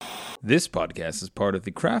This podcast is part of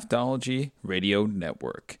the Craftology Radio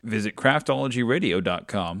Network. Visit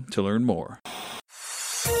craftologyradio.com to learn more.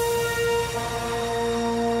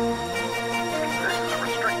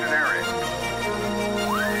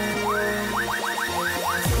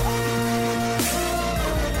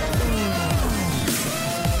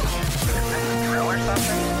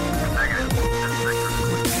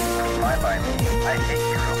 I hate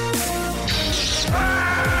you.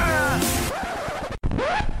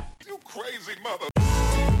 You crazy mother.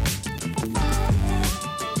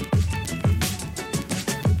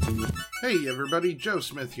 Hey everybody, Joe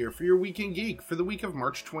Smith here for your Week in Geek for the week of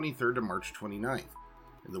March 23rd to March 29th.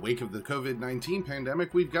 In the wake of the COVID-19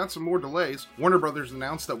 pandemic, we've got some more delays. Warner Brothers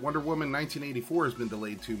announced that Wonder Woman 1984 has been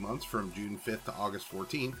delayed 2 months from June 5th to August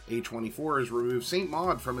 14th. A24 has removed Saint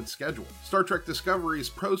Maud from its schedule. Star Trek Discovery's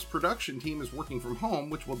post-production team is working from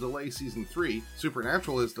home, which will delay Season 3.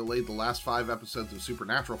 Supernatural has delayed the last 5 episodes of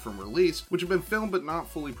Supernatural from release, which have been filmed but not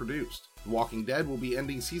fully produced. The Walking Dead will be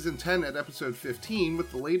ending Season 10 at Episode 15,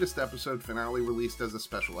 with the latest episode finale released as a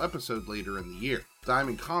special episode later in the year.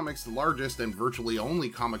 Diamond Comics, the largest and virtually only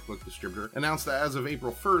comic book distributor, announced that as of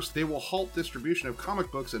April 1st, they will halt distribution of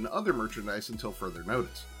comic books and other merchandise until further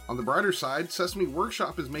notice. On the brighter side, Sesame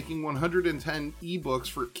Workshop is making 110 ebooks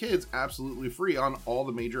for kids absolutely free on all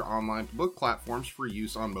the major online book platforms for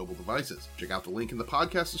use on mobile devices. Check out the link in the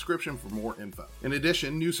podcast description for more info. In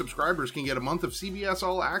addition, new subscribers can get a month of CBS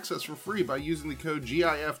All Access for free by using the code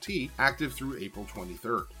GIFT, active through April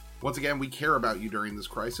 23rd. Once again, we care about you during this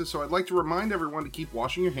crisis, so I'd like to remind everyone to keep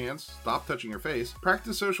washing your hands, stop touching your face,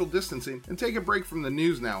 practice social distancing, and take a break from the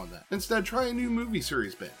news now and then. Instead, try a new movie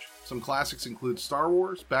series binge. Some classics include Star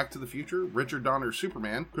Wars, Back to the Future, Richard Donner's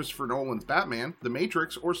Superman, Christopher Nolan's Batman, The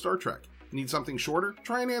Matrix, or Star Trek. Need something shorter?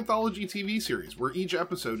 Try an anthology TV series where each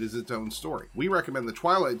episode is its own story. We recommend The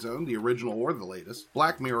Twilight Zone, the original or the latest,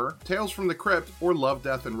 Black Mirror, Tales from the Crypt, or Love,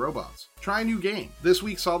 Death, and Robots. Try a new game. This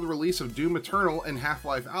week saw the release of Doom Eternal and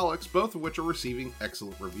Half-Life Alyx, both of which are receiving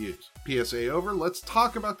excellent reviews. PSA over, let's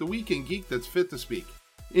talk about the Week in Geek that's fit to speak.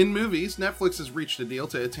 In movies, Netflix has reached a deal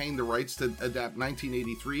to attain the rights to adapt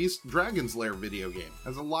 1983's Dragon's Lair video game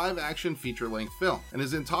as a live-action feature-length film, and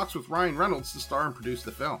is in talks with Ryan Reynolds to star and produce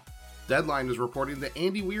the film. Deadline is reporting that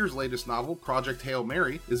Andy Weir's latest novel, Project Hail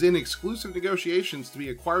Mary, is in exclusive negotiations to be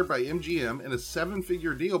acquired by MGM in a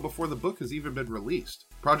 7-figure deal before the book has even been released.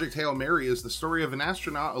 Project Hail Mary is the story of an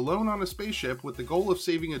astronaut alone on a spaceship with the goal of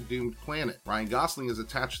saving a doomed planet. Ryan Gosling is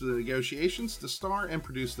attached to the negotiations to star and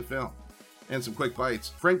produce the film. And some quick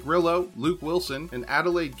bites. Frank Grillo, Luke Wilson, and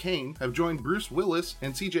Adelaide Kane have joined Bruce Willis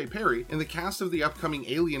and CJ Perry in the cast of the upcoming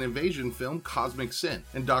alien invasion film Cosmic Sin,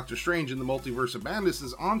 and Doctor Strange in the Multiverse of Madness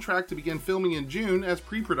is on track to begin filming in June as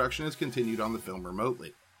pre-production has continued on the film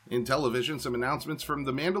remotely. In television, some announcements from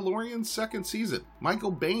The Mandalorian's second season.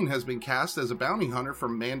 Michael Biehn has been cast as a bounty hunter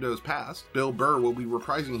from Mando's past, Bill Burr will be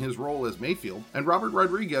reprising his role as Mayfield, and Robert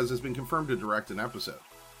Rodriguez has been confirmed to direct an episode.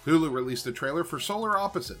 Hulu released a trailer for Solar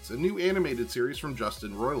Opposites, a new animated series from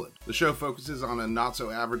Justin Roiland. The show focuses on a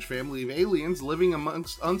not-so-average family of aliens living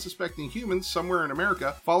amongst unsuspecting humans somewhere in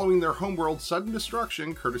America, following their homeworld's sudden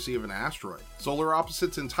destruction courtesy of an asteroid. Solar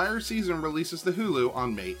Opposites' entire season releases to Hulu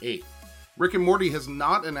on May 8th. Rick and Morty has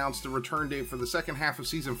not announced a return date for the second half of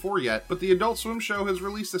Season 4 yet, but the Adult Swim show has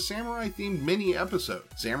released a samurai-themed mini-episode.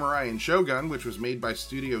 Samurai and Shogun, which was made by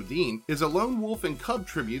Studio Dean, is a lone wolf and cub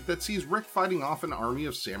tribute that sees Rick fighting off an army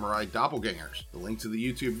of samurai doppelgangers. The link to the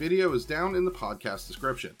YouTube video is down in the podcast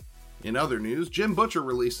description. In other news, Jim Butcher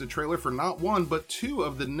released a trailer for not one, but 2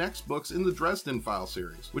 of the next books in the Dresden Files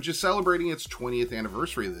series, which is celebrating its 20th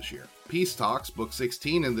anniversary this year. Peace Talks, Book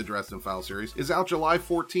 16 in the Dresden Files series, is out July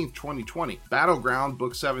 14th, 2020. Battleground,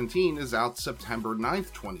 Book 17, is out September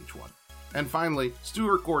 9th, 2020. And finally,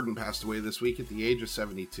 Stuart Gordon passed away this week at the age of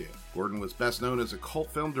 72. Gordon was best known as a cult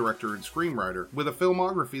film director and screenwriter, with a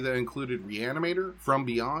filmography that included Reanimator, From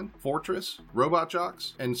Beyond, Fortress, Robot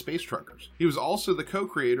Jocks, and Space Truckers. He was also the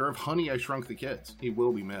co-creator of Honey, I Shrunk the Kids. He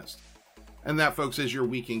will be missed. And that, folks, is your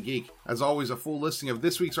Week in Geek. As always, a full listing of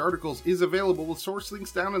this week's articles is available with source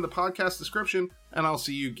links down in the podcast description, and I'll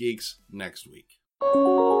see you geeks next week.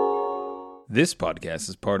 This podcast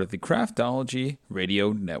is part of the Craftology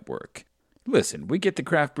Radio Network. Listen, We Get the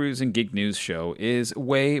Craft Brews and Geek News show is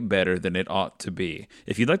way better than it ought to be.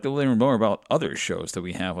 If you'd like to learn more about other shows that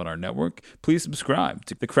we have on our network, please subscribe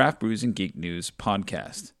to the Craft Brews and Geek News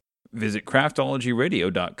podcast. Visit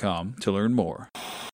craftologyradio.com to learn more.